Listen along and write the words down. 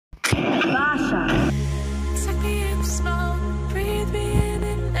BACA. Suck me in slow, breathe me in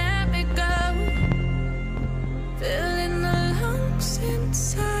and let me go. Filling the lungs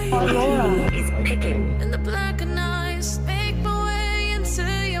inside. Is picking. And the blackened eyes make my way into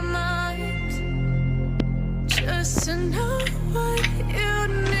your mind. Just to know what you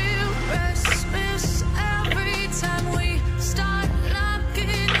knew. Restless every time we start locking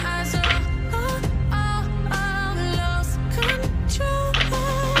eyes. Lost control.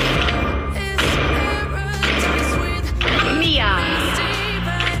 Is paradise with Mia.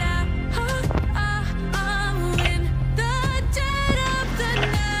 in the dead of the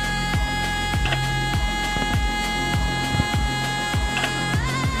night.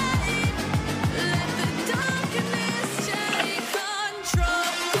 Let the darkness take control.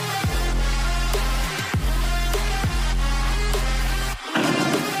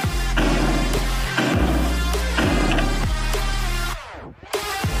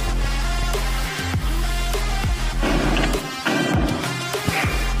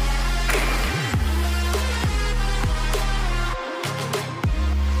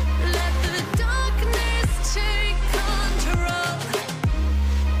 Let the darkness take control.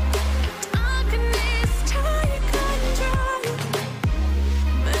 Darkness take control.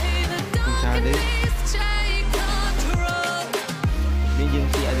 May the darkness take control. Ini jeung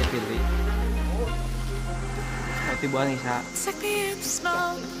si ada pilih. Tapi buah Nisa. Suck me in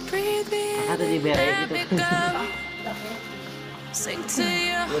slow, breathe me in Ada di and bere let gitu. me go. Sing to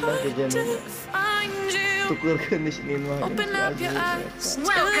your heart to find you. Tukurkeun di sini mah. Open up your eyes.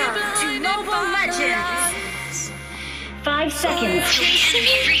 Welcome to Mobile Legends. 5 seconds.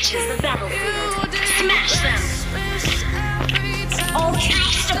 Enemy reaches the battlefield. Smash them. All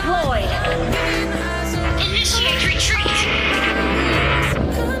troops deployed. Initiate retreat.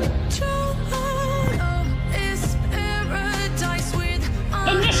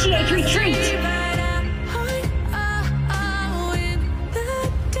 Initiate retreat.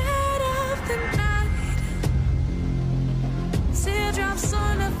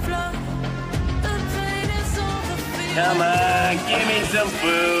 Come on, give me some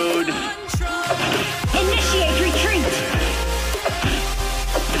food. Initiate retreat.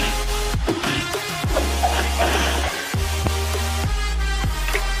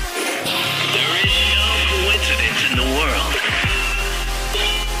 There is no coincidence in the world.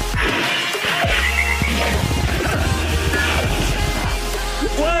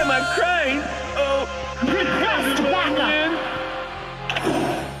 Why am I crying? Oh, Request backup.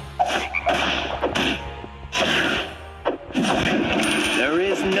 there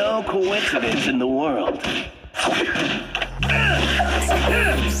is no coincidence in the world.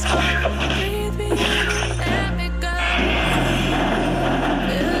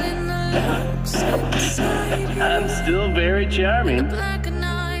 I'm still very charming.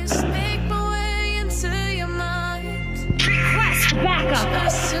 Request backup.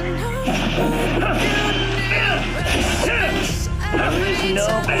 There is no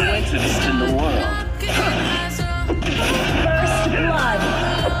coincidence in the world. First blood.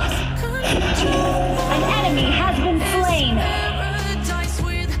 An enemy has been slain.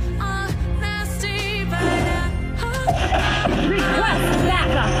 Request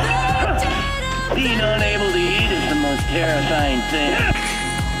backup. Being unable to eat is the most terrifying thing.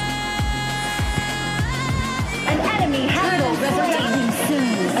 An enemy has been resurrecting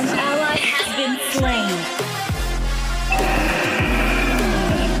soon. An ally has been slain.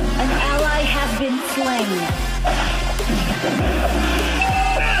 An ally has been slain.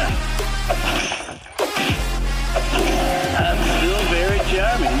 I'm still very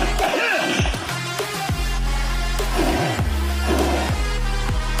charming.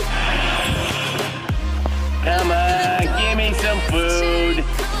 Come on, give me some food.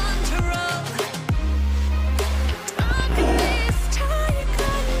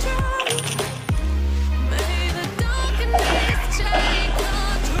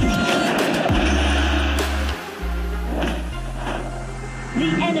 The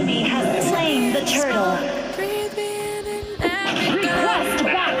enemy has slain the turtle. Request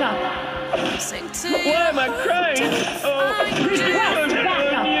backup. Why am I crying? Oh, Request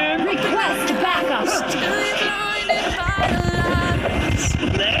backup. Request backup.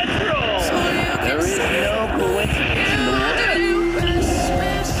 natural. There is no coincidence in the world.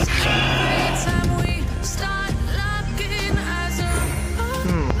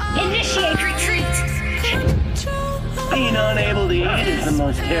 Initiate retreat. Being unable to eat is the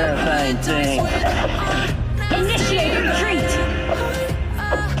most terrifying thing. Initiate retreat.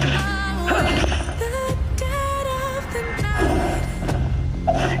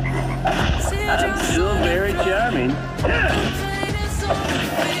 I'm still very charming.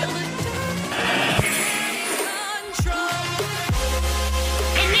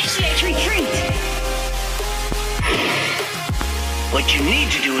 Initiate retreat. What you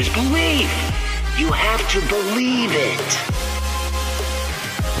need to do is believe. You have to believe it.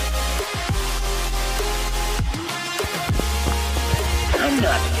 I'm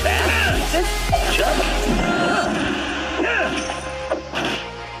not fast. Just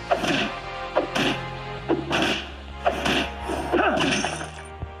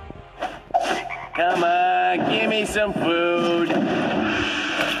come on, give me some food.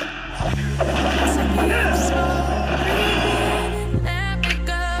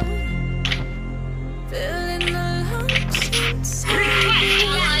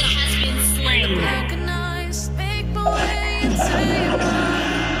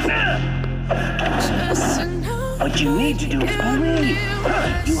 What you need to do is believe.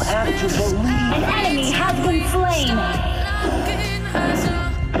 You have to believe. An enemy has been slain.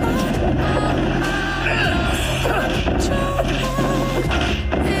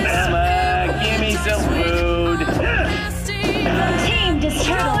 Come on, give me some food. Team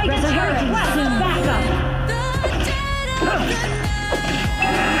destroyed the turret. Soon back up.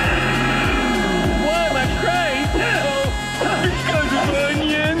 Why am I crying? Oh, because of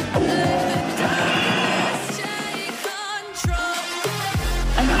onion.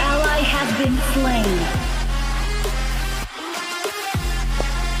 An ally has been slain.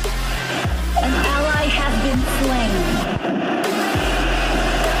 An ally has been slain.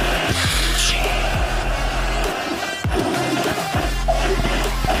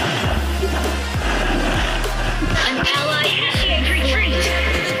 An ally initiate retreat.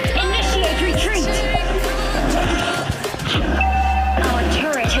 Initiate retreat. Our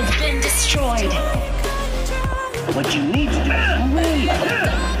turret has been destroyed. What you need to do is believe.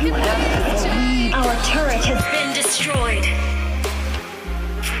 You have to believe. Our turret has been destroyed.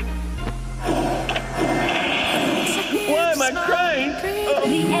 Why am I crying?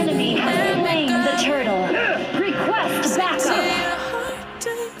 The enemy has slain the turtle. Request backup.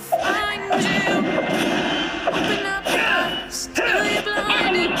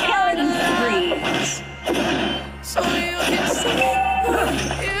 Enemy killing spree.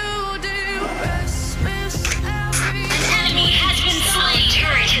 An enemy has been slain.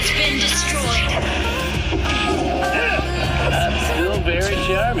 Turret has been destroyed. I'm still very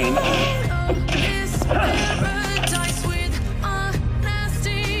charming.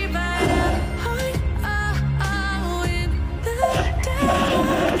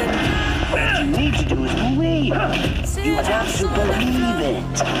 What you need to do is believe. You have to believe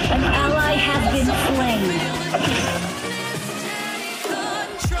it. An ally has been slain.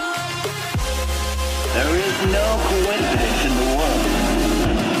 There is no coincidence in the world.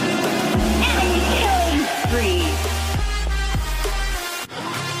 Enemy killing spree.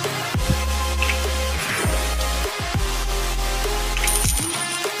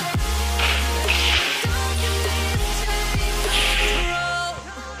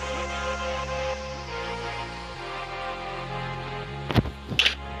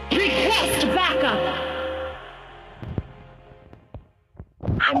 Request backup.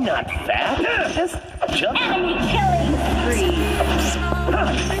 I'm not fat. Just jump. Enemy killing spree.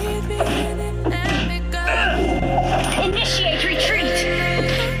 Initiate retreat.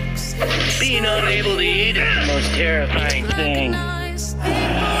 Being unable to eat is the most terrifying thing.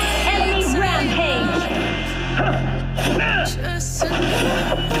 Enemy rampage.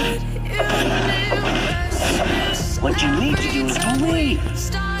 What you need to do is believe.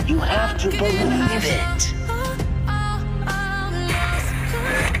 You have to believe it.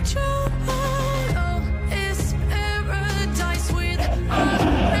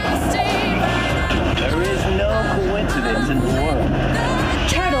 There is no coincidence in the world.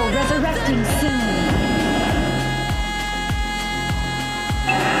 Turtle resurrecting soon.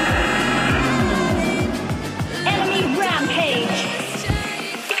 Enemy rampage.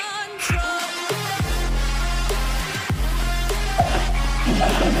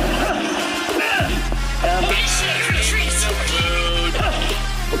 Initiate retreat.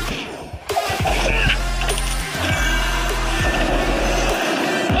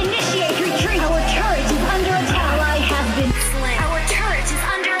 Initiate retreat. Our turret is under attack. Ally has been slain. Our turret is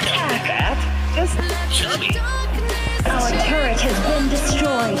under attack. Fat? Just chubby. Our turret has been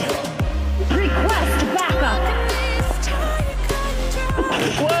destroyed. Request backup.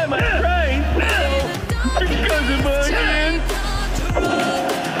 Why am I crying? Because of onion.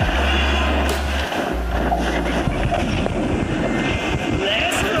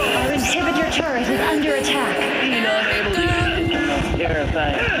 Our inhibitor turret is under attack. Being unable to eat is the most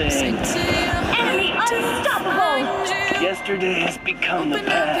terrifying thing. Enemy unstoppable. Yesterday's become the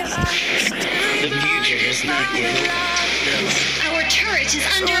past. The future is not yet. Our turret is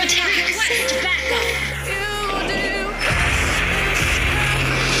under attack. Request backup.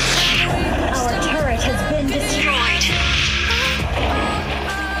 Our turret has been destroyed.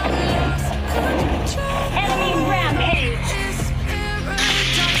 Enemy rampage.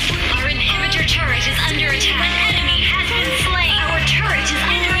 Our inhibitor turret is under attack. An enemy has been slain. Our turret is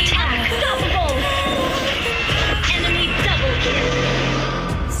under attack. Unstoppable. Enemy double kill.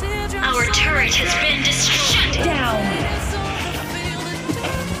 Our turret has been destroyed. Shut down.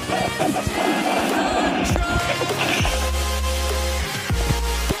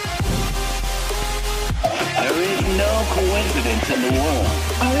 There is no coincidence in the world.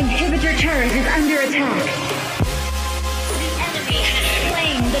 Our inhibitor turret is under attack. The enemy has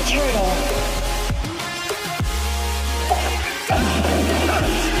slain the turtle.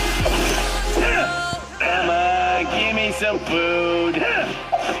 Emma, give me some food.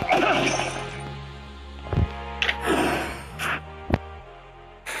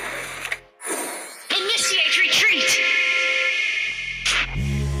 Initiate retreat.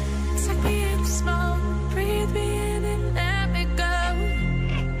 Take me in small, breathe me in and let me go.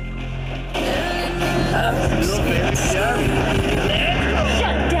 I'm still very sorry.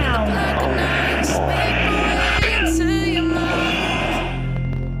 Shut down.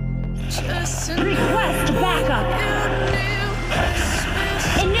 Request backup.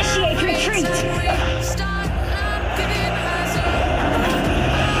 Initiate retreat.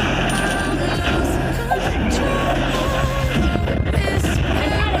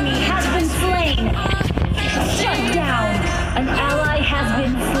 An enemy has been slain. Shut down. An ally has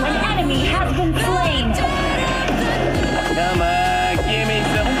been slain. An enemy has been slain. Come on, give me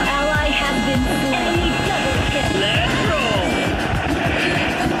some. An ally has been slain. Enemy double kill. Let's roll.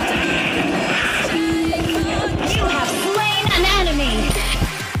 You have slain an enemy.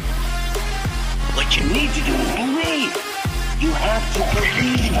 What you need to do is believe. You have to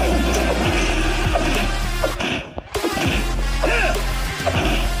believe.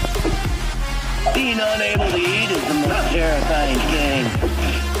 Being unable to eat is the most terrifying thing.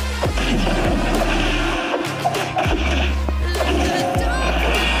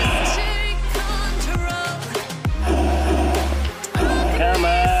 Come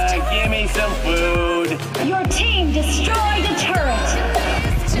on, give me some food. Your team destroyed a turret.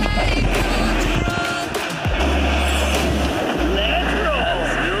 Let's roll.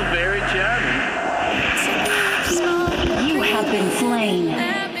 Still very charming. You have been slain.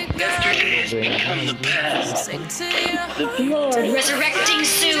 Yesterday has become the past. Lord, resurrecting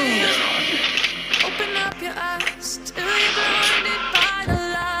soon. Open up your eyes till you're blinded by the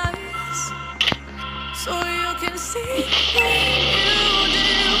lies, so you can see what you do.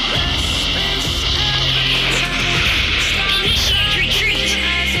 Initiate retreat.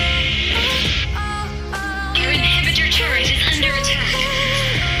 Our inhibitor turret is under attack.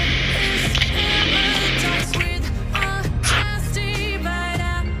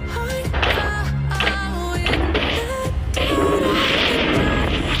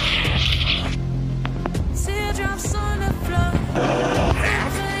 Teardrops on the floor.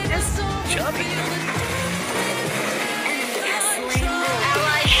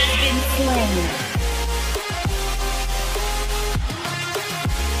 Ally has been slain.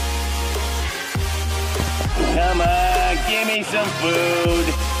 Come on, give me some food.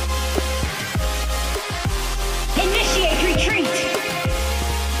 Initiate retreat.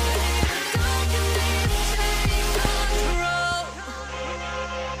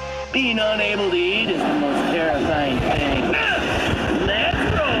 Being unable to eat is the most terrifying thing. Let's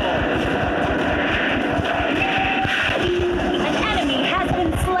roll. An enemy has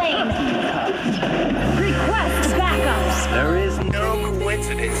been slain. Request backup. There is no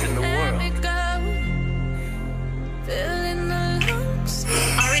coincidence in the world.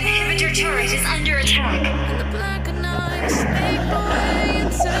 Our inhibitor turret is under attack. And the black and white slip away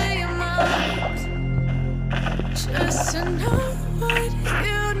into your mind. Just to know what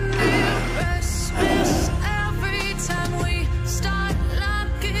you knew. Restless every time we start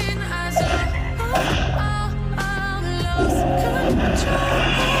locking eyes. Lost control.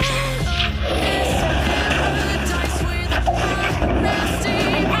 This paradise with nasty.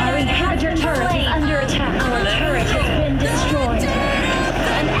 Our inhibitor turret is under attack. Our turret has been destroyed.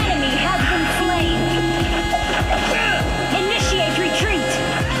 An enemy has been slain. Initiate retreat.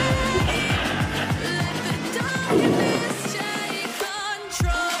 Let the darkness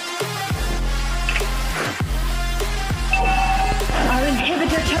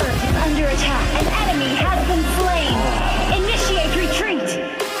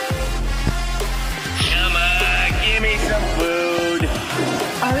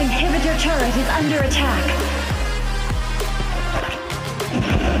inhibitor turret is under attack.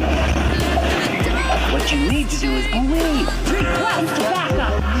 What you need to do is believe. Request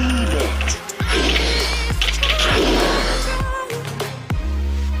backup. Believe it.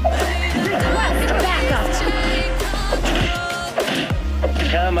 Request backup.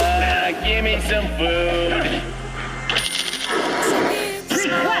 Come on, give me some food.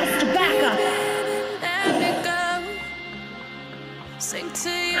 Request backup.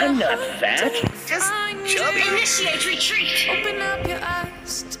 I'm not fat, just chubby. Initiate retreat. Open up your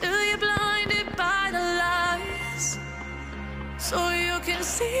eyes till you're blinded by the lies, so you can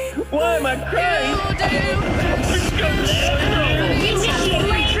see. Why am I crying? Initiate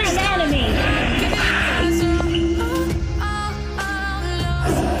retreat enemy.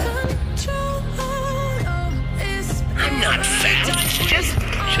 I'm not fat, just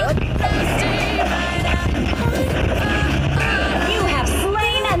chubby. You have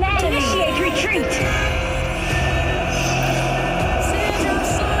slain an enemy. Initiate retreat.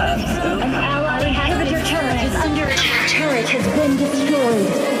 An ally inhibitor turret is under attack. Turret has been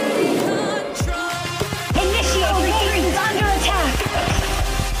destroyed. Initiate retreat is under attack.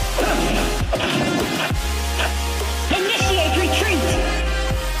 Initiate retreat.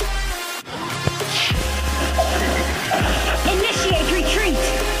 Initiate retreat.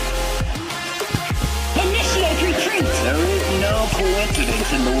 Initiate retreat. There is no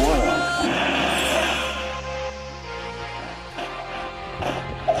coincidence in the world.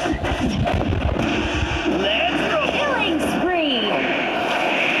 Let's go! Killing spree.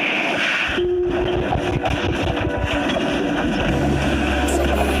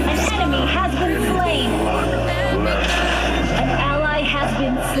 An enemy has been slain. An ally has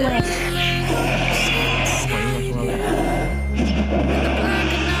been slain.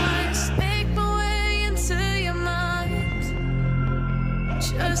 Make my way into your mind,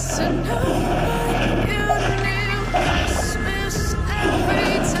 just to know what you knew. Christmas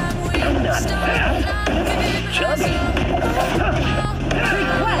every time we start knocking. Chubby.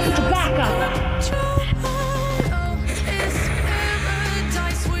 Request backup. It's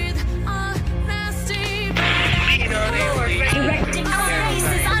paradise with a nasty Directing our base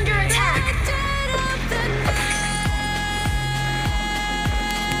is under attack. dead of the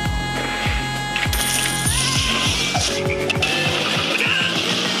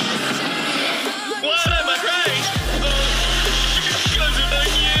Why am I crying? Because of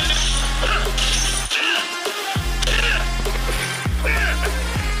onions.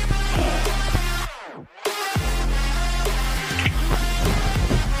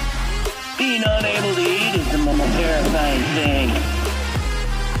 Being unable to eat is the most terrifying thing.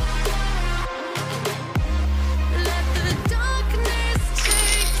 Let the darkness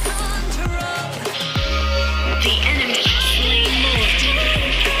take control. The enemy has slain Lord.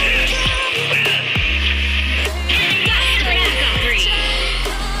 Backup 3.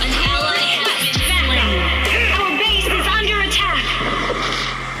 An ally has been slain. Our base is under attack.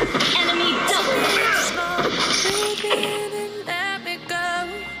 Enemy double. Baby, let me go.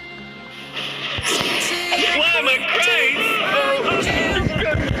 Why am I crying?